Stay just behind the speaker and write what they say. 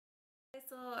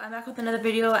So I'm back with another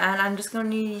video, and I'm just going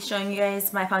to be showing you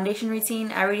guys my foundation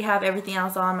routine. I already have everything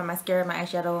else on, my mascara, my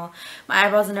eyeshadow, my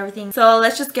eyebrows and everything. So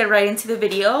let's just get right into the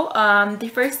video.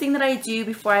 The first thing that I do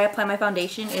before I apply my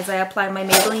foundation is I apply my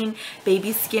Maybelline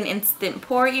Baby Skin Instant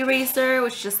Pore Eraser,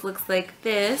 which just looks like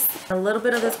this. A little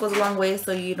bit of this goes a long way,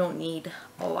 so you don't need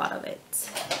a lot of it.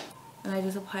 And I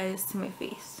just apply this to my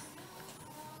face.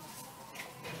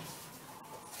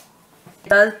 It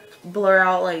does blur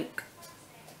out like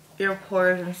your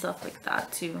pores and stuff like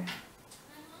that too.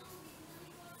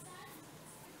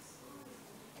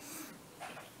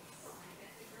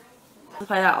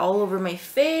 Apply that all over my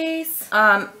face.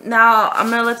 Now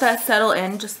I'm gonna let that settle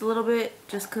in just a little bit,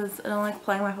 just because I don't like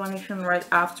applying my foundation right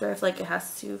after. I feel like it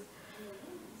has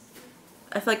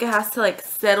to like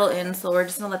settle in, so we're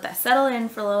just gonna let that settle in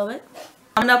for a little bit.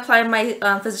 I'm gonna apply my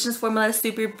Physicians Formula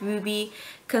Super Booby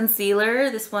Concealer.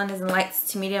 This one is in light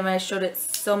to medium. I showed it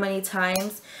so many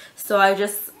times, so I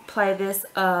just apply this.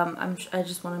 I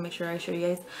just want to make sure I show you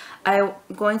guys. I'm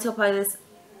going to apply this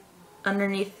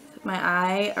underneath my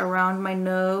eye, around my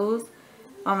nose,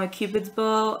 on my cupid's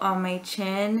bow, on my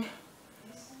chin,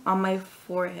 on my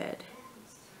forehead,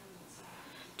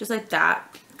 just like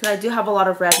that, because I do have a lot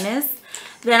of redness.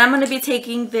 Then I'm going to be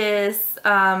taking this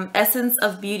Essence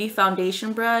of Beauty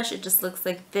foundation brush. It just looks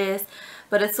like this,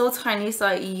 but it's so tiny, so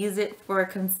I use it for a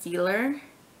concealer.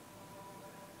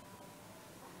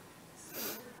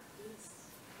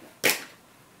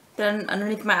 Then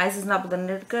underneath my eyes is not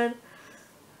blended good,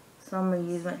 so I'm going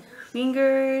to use my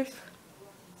fingers.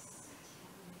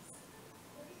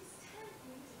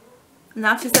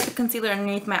 Now to set the concealer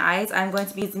underneath my eyes, I'm going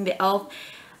to be using the e.l.f.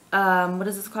 What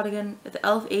is this called again? The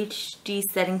e.l.f. HD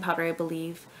setting powder, I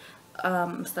believe.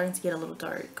 I'm starting to get a little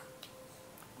dark.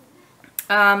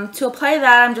 To apply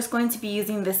that, I'm just going to be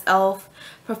using this e.l.f.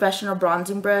 professional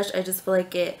bronzing brush. I just feel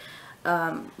like it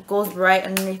goes right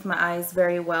underneath my eyes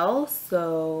very well.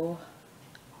 So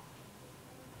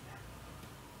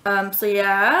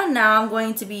yeah, now I'm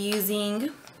going to be using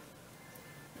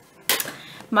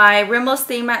my Rimmel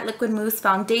Stay Matte Liquid Mousse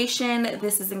Foundation.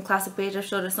 This is in Classic Beige. I've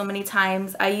showed it so many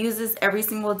times. I use this every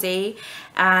single day,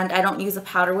 and I don't use a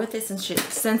powder with it since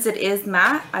it is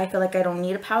matte. I feel like I don't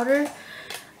need a powder.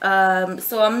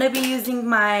 So I'm going to be using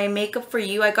my Makeup For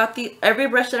You. I got every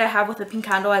brush that I have with a pink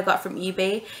handle I got from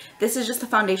eBay. This is just a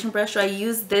foundation brush, so I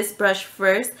use this brush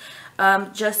first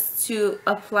just to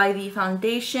apply the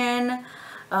foundation,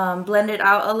 blend it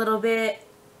out a little bit.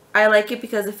 I like it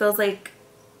because it feels like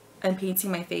I'm painting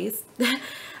my face.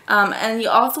 And you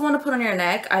also want to put on your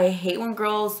neck. I hate when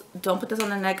girls don't put this on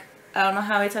their neck. I don't know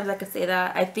how many times I could say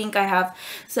that. I think I have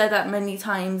said that many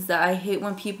times, that I hate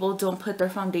when people don't put their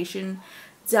foundation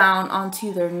down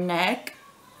onto their neck.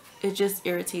 It just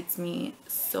irritates me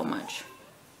so much.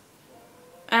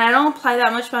 And I don't apply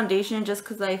that much foundation just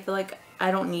because I feel like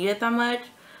I don't need it that much.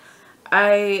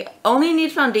 I only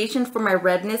need foundation for my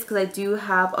redness because I do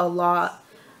have a lot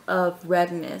of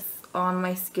redness on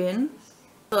my skin,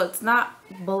 so it's not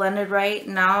blended right.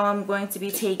 Now I'm going to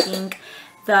be taking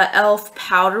the e.l.f.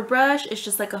 powder brush. It's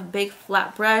just like a big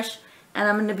flat brush, and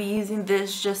I'm going to be using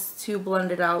this just to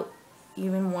blend it out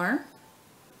even more.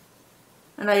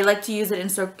 And I like to use it in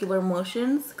circular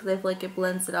motions because I feel like it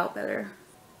blends it out better.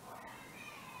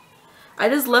 I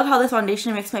just love how this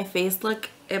foundation makes my face look.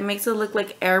 It makes it look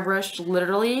like airbrushed,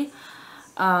 literally.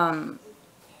 So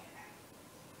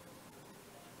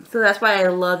that's why I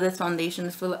love this foundation.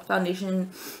 This foundation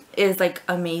is like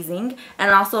amazing.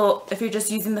 And also, if you're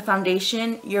just using the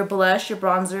foundation, your blush, your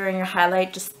bronzer, and your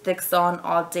highlight just sticks on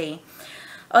all day.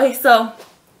 Okay, so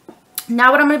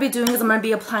now what I'm going to be doing is I'm going to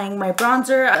be applying my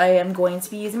bronzer. I am going to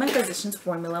be using my Physicians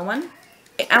Formula one.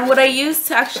 And what I use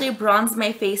to actually bronze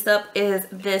my face up is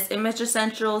this Image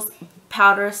Essentials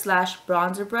powder slash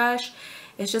bronzer brush.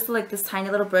 It's just like this tiny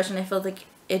little brush, and I feel like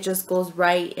it just goes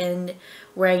right in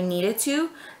where I need it to.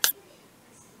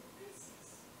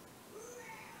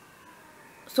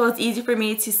 So it's easy for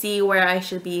me to see where I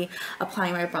should be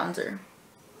applying my bronzer.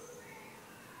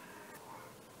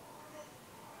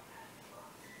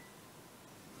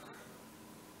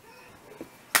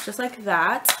 Just like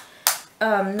that.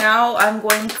 Now I'm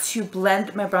going to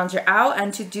blend my bronzer out,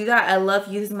 and to do that I love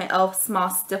using my e.l.f. small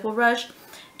stipple brush. It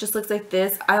just looks like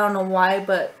this. I don't know why,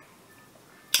 but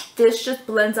this just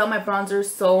blends out my bronzer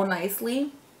so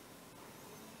nicely.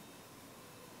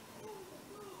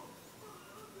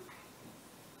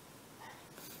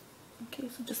 Okay,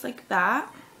 so just like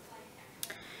that.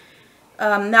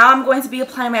 Now I'm going to be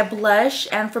applying my blush,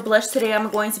 and for blush today I'm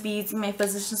going to be using my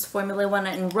Physicians Formula one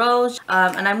in Rose,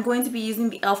 and I'm going to be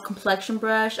using the e.l.f. complexion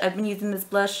brush. I've been using this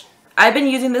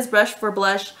brush for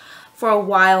blush for a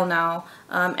while now.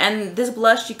 And this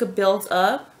blush you could build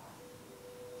up.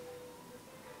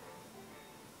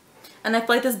 And I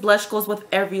feel like this blush goes with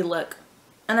every look.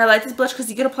 And I like this blush because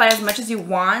you can apply as much as you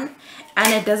want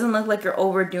and it doesn't look like you're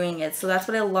overdoing it. So that's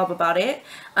what I love about it.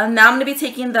 Now I'm going to be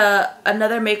taking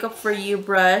another Makeup For You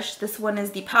brush. This one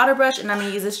is the powder brush, and I'm going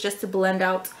to use this just to blend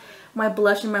out my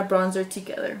blush and my bronzer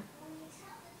together.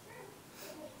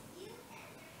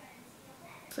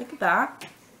 Just like that.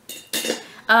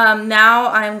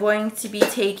 Now I'm going to be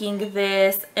taking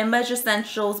this Image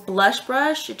Essentials blush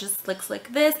brush. It just looks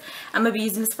like this. I'm going to be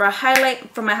using this for a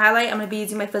highlight. For my highlight, I'm going to be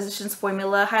using my Physicians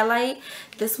Formula highlight.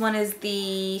 This one is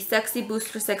the Sexy Boost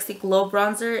for Sexy Glow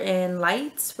bronzer in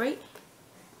light, right?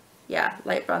 Yeah,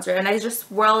 light bronzer. And I just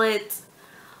swirl it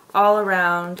all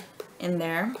around in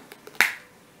there.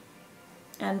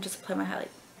 And just apply my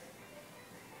highlight.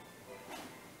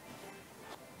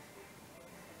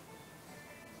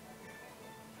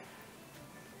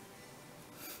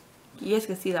 You guys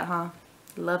can see that, huh?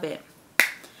 Love it.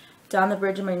 Down the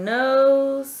bridge of my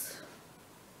nose.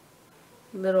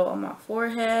 Little on my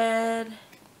forehead.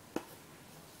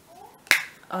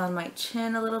 On my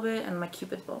chin a little bit. And my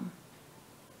cupid bow.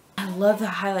 I love the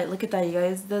highlight. Look at that, you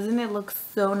guys. Doesn't it look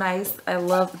so nice? I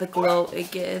love the glow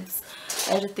it gives.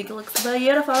 I just think it looks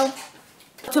beautiful.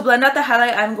 To blend out the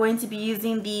highlight, I'm going to be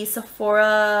using the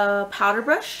Sephora powder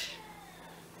brush.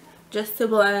 Just to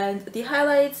blend the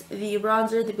highlights, the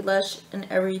bronzer, the blush, and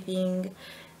everything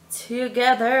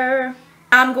together.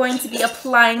 I'm going to be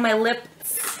applying my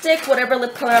lipstick, whatever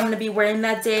lip color I'm going to be wearing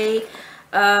that day.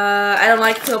 I don't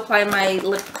like to apply my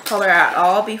lip color at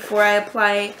all before I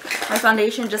apply my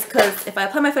foundation, just because if I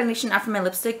apply my foundation after my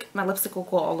lipstick will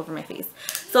go all over my face.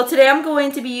 So today I'm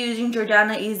going to be using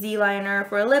Jordana Easy Liner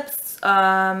for lips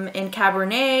in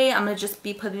Cabernet. I'm going to just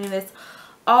be putting this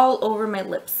all over my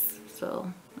lips.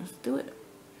 So let's do it.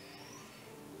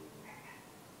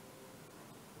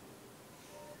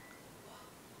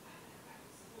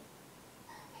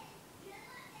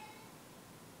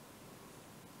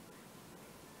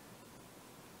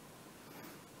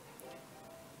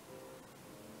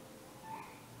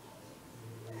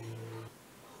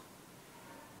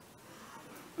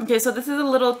 Okay, so this is a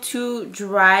little too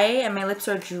dry and my lips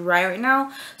are dry right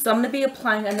now. So I'm going to be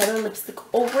applying another lipstick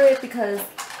over it because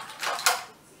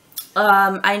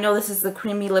I know this is a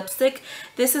creamy lipstick.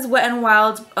 This is Wet n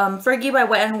Wild, Fergie by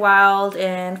Wet n Wild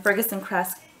and Ferguson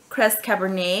Crest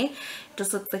Cabernet. It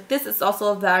just looks like this. It's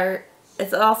also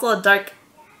a dark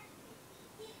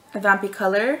vampy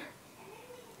color.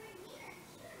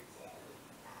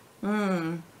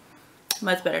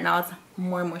 Much better. Now it's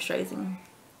more moisturizing.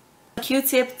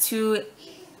 Q-tip to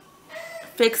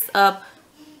fix up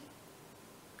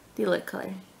the lid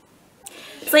color.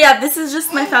 So yeah, this is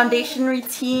just my foundation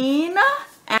routine.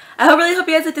 And I really hope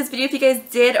you guys liked this video. If you guys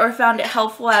did or found it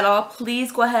helpful at all,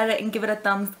 please go ahead and give it a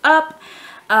thumbs up.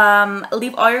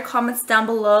 Leave all your comments down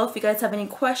below. If you guys have any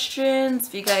questions,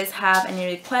 if you guys have any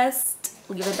requests,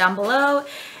 leave it down below.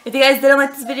 If you guys didn't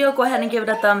like this video, go ahead and give it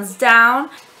a thumbs down.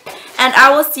 And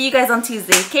I will see you guys on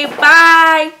Tuesday. Okay,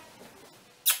 bye!